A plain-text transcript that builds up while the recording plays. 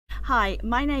Hi,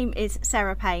 my name is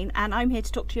Sarah Payne and I'm here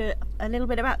to talk to you a little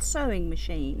bit about sewing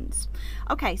machines.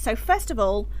 Okay, so first of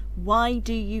all, why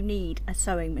do you need a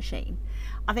sewing machine?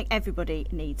 I think everybody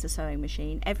needs a sewing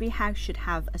machine. Every house should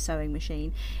have a sewing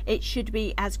machine. It should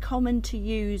be as common to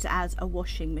use as a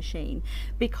washing machine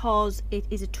because it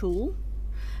is a tool.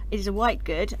 It is a white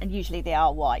good, and usually they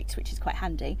are white, which is quite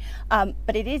handy.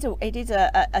 But it is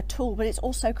a tool, but it's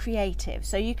also creative.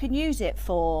 So you can use it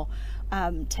for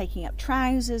taking up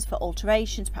trousers, for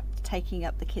alterations, perhaps taking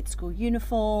up the kids' school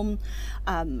uniform.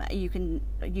 You can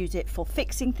use it for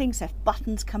fixing things, so if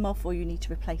buttons come off or you need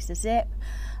to replace a zip.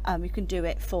 You can do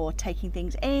it for taking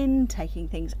things in, taking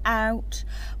things out,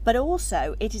 but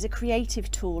also it is a creative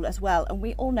tool as well, and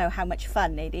we all know how much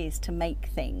fun it is to make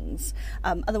things.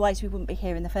 Otherwise we wouldn't be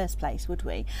here in the first place, would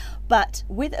we? But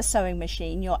with a sewing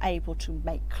machine you're able to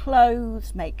make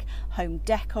clothes, make home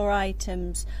decor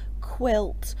items,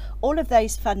 quilt, all of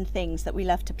those fun things that we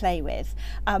love to play with,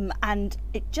 and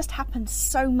it just happens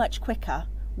so much quicker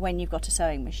when you've got a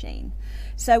sewing machine.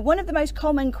 So one of the most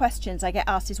common questions I get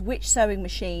asked is, which sewing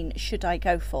machine should I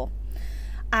go for?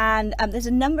 And there's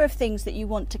a number of things that you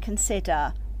want to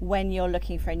consider when you're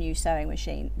looking for a new sewing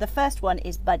machine. The first one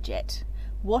is budget.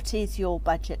 What is your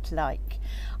budget like?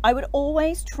 I would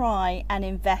always try and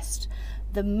invest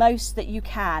the most that you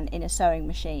can in a sewing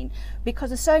machine,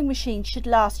 because a sewing machine should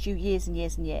last you years and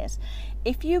years and years.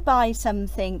 If you buy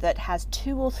something that has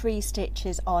 2 or 3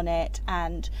 stitches on it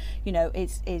and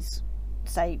is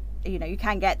say you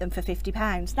can get them for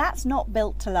 £50, that's not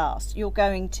built to last. You're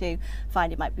going to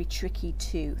find it might be tricky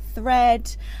to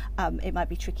thread, it might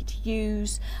be tricky to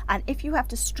use, and if you have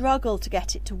to struggle to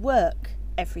get it to work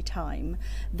every time,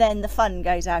 then the fun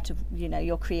goes out of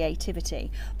your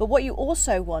creativity. But what you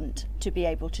also want to be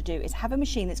able to do is have a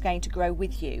machine that's going to grow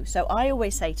with you. So I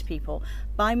always say to people,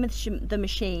 buy the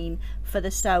machine for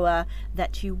the sewer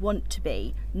that you want to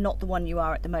be, not the one you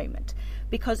are at the moment.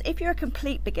 Because if you're a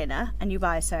complete beginner and you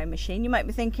buy a sewing machine, you might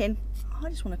be thinking, I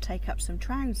just want to take up some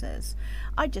trousers,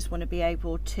 I just want to be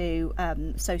able to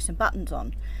sew some buttons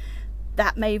on.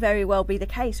 That may very well be the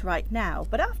case right now,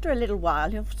 but after a little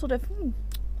while you're sort of,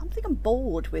 I think I'm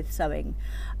bored with sewing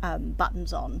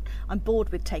buttons on. I'm bored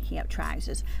with taking up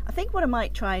trousers. I think what I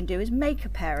might try and do is make a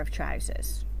pair of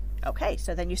trousers. Okay,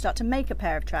 so then you start to make a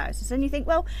pair of trousers and you think,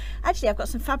 well, actually I've got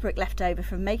some fabric left over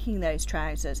from making those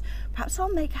trousers. Perhaps I'll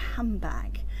make a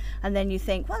handbag. And then you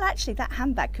think, well, actually that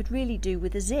handbag could really do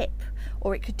with a zip,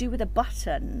 or it could do with a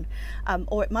button,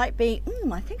 or it might be,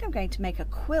 I think I'm going to make a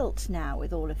quilt now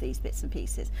with all of these bits and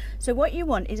pieces. So what you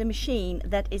want is a machine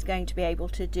that is going to be able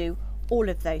to do all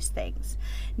of those things.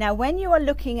 Now, when you are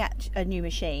looking at a new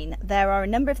machine, there are a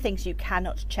number of things you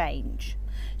cannot change.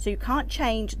 So you can't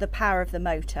change the power of the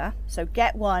motor, so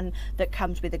get one that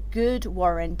comes with a good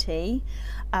warranty,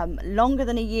 longer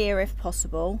than a year if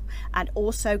possible, and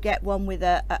also get one with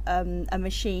a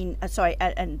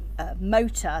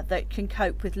motor that can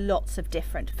cope with lots of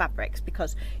different fabrics,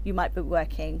 because you might be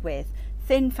working with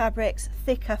thin fabrics,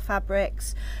 thicker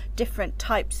fabrics, different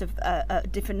types of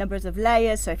different numbers of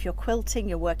layers. So if you're quilting,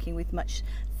 you're working with much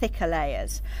thicker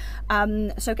layers.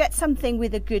 So get something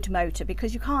with a good motor,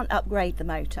 because you can't upgrade the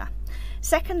motor.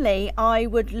 Secondly, I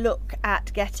would look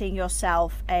at getting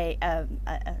yourself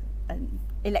an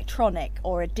electronic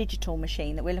or a digital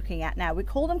machine that we're looking at now. We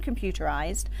call them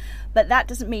computerized, but that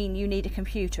doesn't mean you need a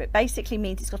computer. It basically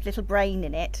means it's got a little brain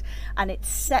in it, and it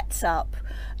sets up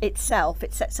itself,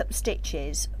 it sets up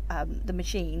stitches, the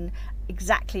machine,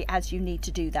 exactly as you need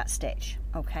to do that stitch.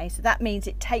 Okay, so that means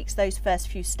it takes those first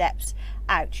few steps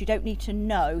out. You don't need to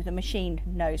know, the machine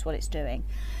knows what it's doing.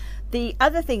 The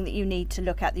other thing that you need to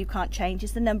look at that you can't change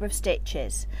is the number of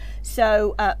stitches.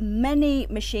 So many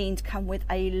machines come with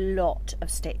a lot of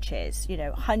stitches,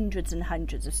 hundreds and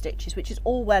hundreds of stitches, which is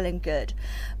all well and good.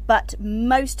 But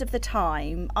most of the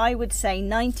time, I would say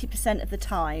 90% of the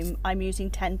time, I'm using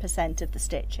 10% of the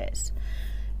stitches.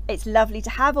 It's lovely to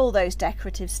have all those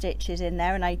decorative stitches in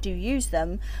there, and I do use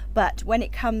them, but when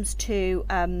it comes to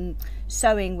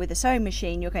sewing with a sewing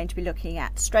machine, you're going to be looking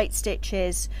at straight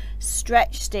stitches,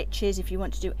 stretch stitches. If you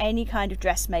want to do any kind of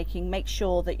dressmaking, make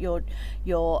sure that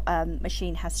your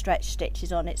machine has stretch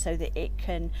stitches on it so that it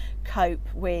can cope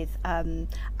with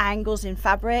angles in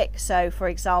fabric. So for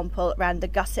example, around the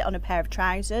gusset on a pair of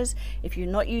trousers, if you're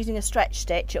not using a stretch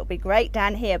stitch, it'll be great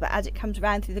down here, but as it comes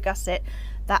around through the gusset,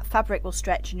 that fabric will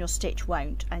stretch and your stitch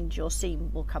won't, and your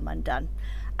seam will come undone.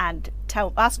 And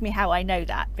ask me how I know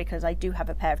that, because I do have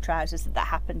a pair of trousers that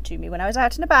happened to me when I was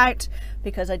out and about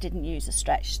because I didn't use a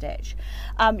stretch stitch.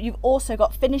 You've also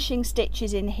got finishing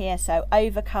stitches in here, so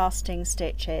overcasting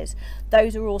stitches.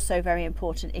 Those are also very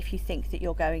important if you think that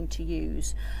you're going to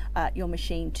use your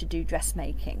machine to do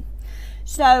dressmaking.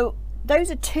 So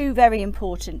those are two very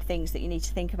important things that you need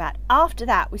to think about. After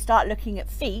that, we start looking at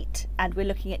feet and we're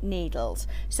looking at needles.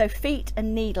 So feet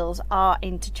and needles are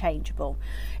interchangeable.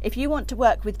 If you want to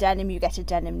work with denim, you get a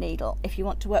denim needle. If you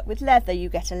want to work with leather, you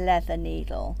get a leather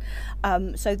needle.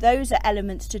 So those are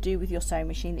elements to do with your sewing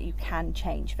machine that you can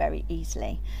change very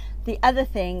easily. The other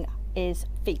thing is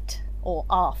feet, or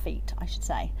our feet, I should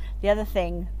say. The other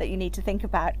thing that you need to think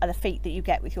about are the feet that you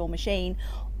get with your machine,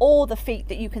 or the feet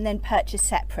that you can then purchase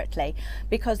separately,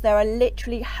 because there are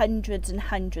literally hundreds and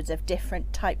hundreds of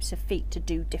different types of feet to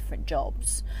do different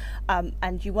jobs.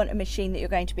 And you want a machine that you're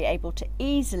going to be able to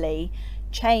easily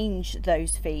change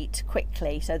those feet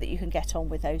quickly so that you can get on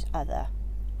with those other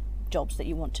jobs that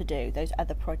you want to do, those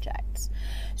other projects.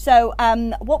 So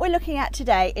what we're looking at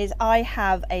today is I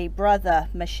have a Brother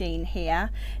machine here.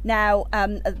 Now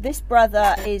this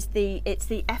Brother is it's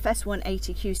the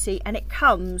FS180QC, and it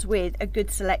comes with a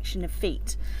good selection of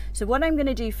feet. So what I'm going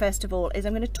to do first of all is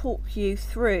I'm going to talk you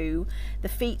through the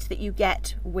feet that you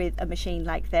get with a machine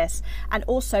like this, and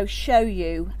also show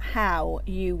you how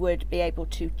you would be able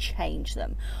to change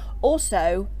them.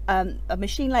 Also, a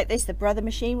machine like this, the Brother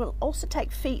machine, will also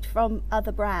take feet from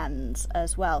other brands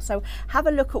as well. So have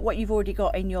a look at what you've already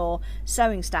got in your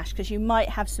sewing stash, because you might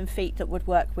have some feet that would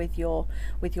work with your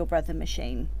Brother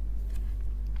machine.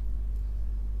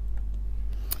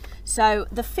 So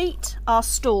the feet are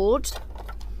stored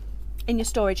in your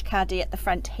storage caddy at the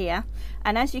front here,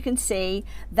 and as you can see,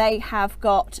 they have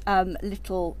got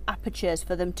little apertures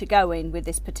for them to go in with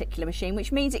this particular machine,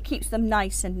 which means it keeps them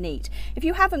nice and neat. If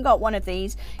you haven't got one of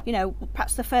these, you know,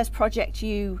 perhaps the first project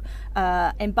you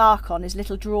embark on is a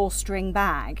little drawstring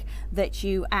bag that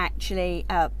you actually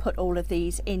put all of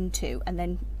these into and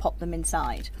then pop them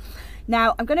inside.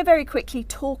 Now, I'm going to very quickly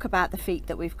talk about the feet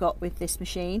that we've got with this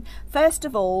machine. First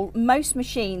of all, most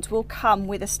machines will come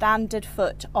with a standard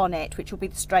foot on it, which will be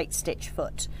the straight stitch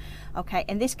foot. Okay,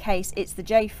 in this case it's the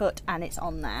J foot and it's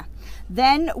on there.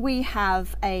 Then we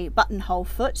have a buttonhole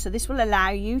foot, so this will allow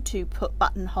you to put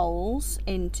buttonholes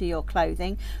into your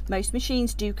clothing. Most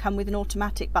machines do come with an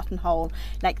automatic buttonhole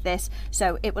like this,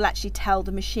 so it will actually tell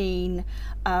the machine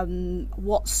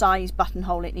what size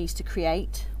buttonhole it needs to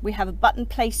create. We have a button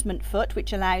placement foot,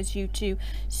 which allows you to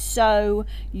sew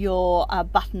your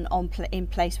button in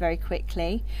place very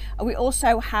quickly. We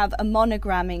also have a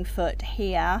monogramming foot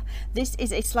here. This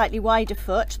is a slightly wider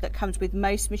foot that comes with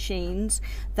most machines,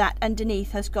 that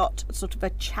underneath has got sort of a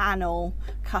channel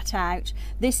cut out.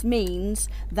 This means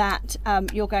that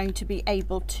you're going to be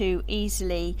able to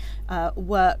easily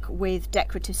work with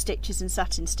decorative stitches and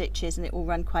satin stitches, and it will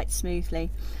run quite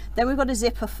smoothly. Then we've got a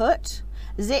zipper foot.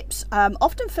 Zips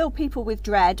often fill people with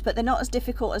dread, but they're not as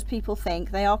difficult as people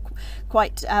think. They are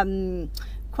quite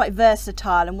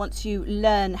versatile, and once you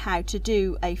learn how to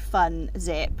do a fun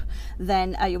zip,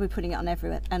 then you'll be putting it on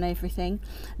everything.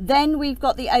 Then we've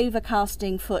got the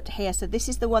overcasting foot here. So this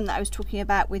is the one that I was talking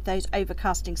about with those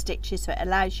overcasting stitches, so it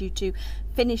allows you to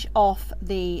finish off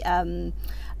the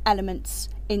elements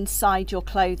inside your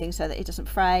clothing so that it doesn't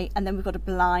fray. And then we've got a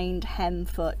blind hem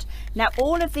foot. Now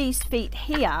all of these feet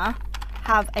here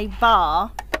have a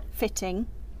bar fitting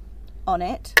on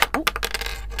it. Oh,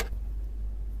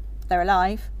 they're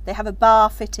alive. They have a bar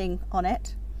fitting on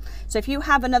it. So if you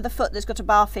have another foot that's got a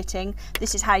bar fitting,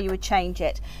 this is how you would change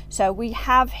it. So we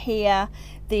have here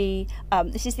the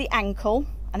this is the ankle,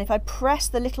 and if I press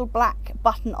the little black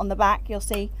button on the back, you'll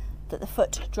see that the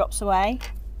foot drops away.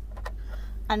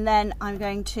 And then I'm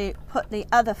going to put the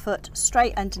other foot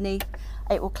straight underneath.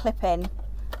 It will clip in,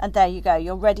 and there you go.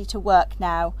 You're ready to work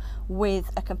now with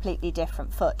a completely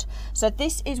different foot. So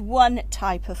this is one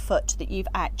type of foot that you've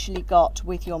actually got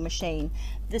with your machine.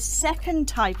 The second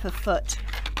type of foot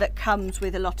that comes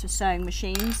with a lot of sewing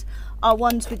machines are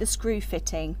ones with a screw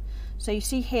fitting. So you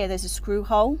see here there's a screw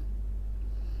hole.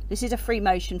 This is a free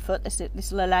motion foot.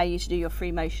 This will allow you to do your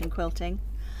free motion quilting.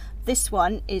 This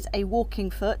one is a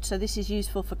walking foot, so this is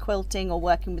useful for quilting or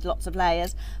working with lots of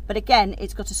layers, but again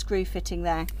it's got a screw fitting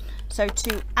there. So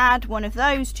to add one of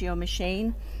those to your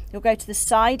machine, you'll go to the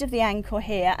side of the ankle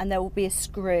here and there will be a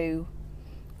screw.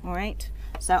 All right,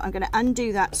 so I'm going to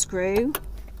undo that screw,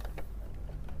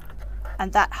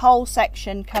 and that whole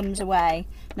section comes away.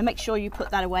 Now make sure you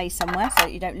put that away somewhere so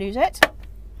that you don't lose it.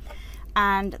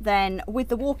 And then with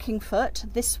the walking foot,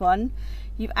 this one,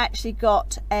 you've actually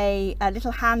got a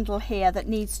little handle here that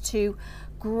needs to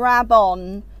grab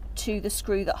on to the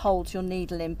screw that holds your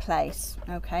needle in place.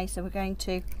 Okay, so we're going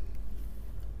to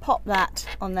pop that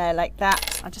on there like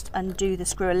that. I'll just undo the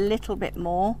screw a little bit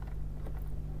more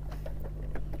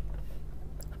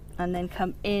and then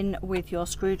come in with your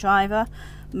screwdriver.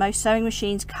 Most sewing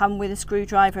machines come with a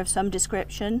screwdriver of some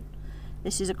description.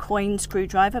 This is a coin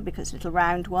screwdriver because it's a little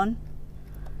round one.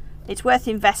 It's worth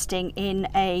investing in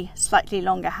a slightly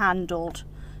longer handled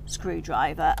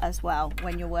screwdriver as well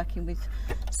when you're working with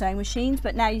sewing machines.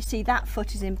 But now you see that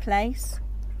foot is in place,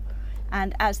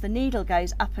 and as the needle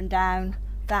goes up and down,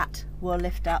 that will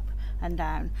lift up and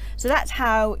down. So that's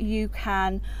how you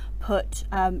can put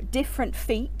different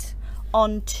feet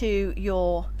onto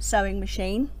your sewing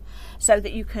machine, so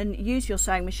that you can use your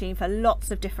sewing machine for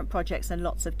lots of different projects and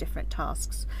lots of different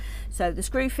tasks. So the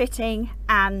screw fitting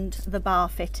and the bar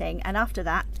fitting, and after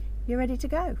that you're ready to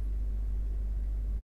go.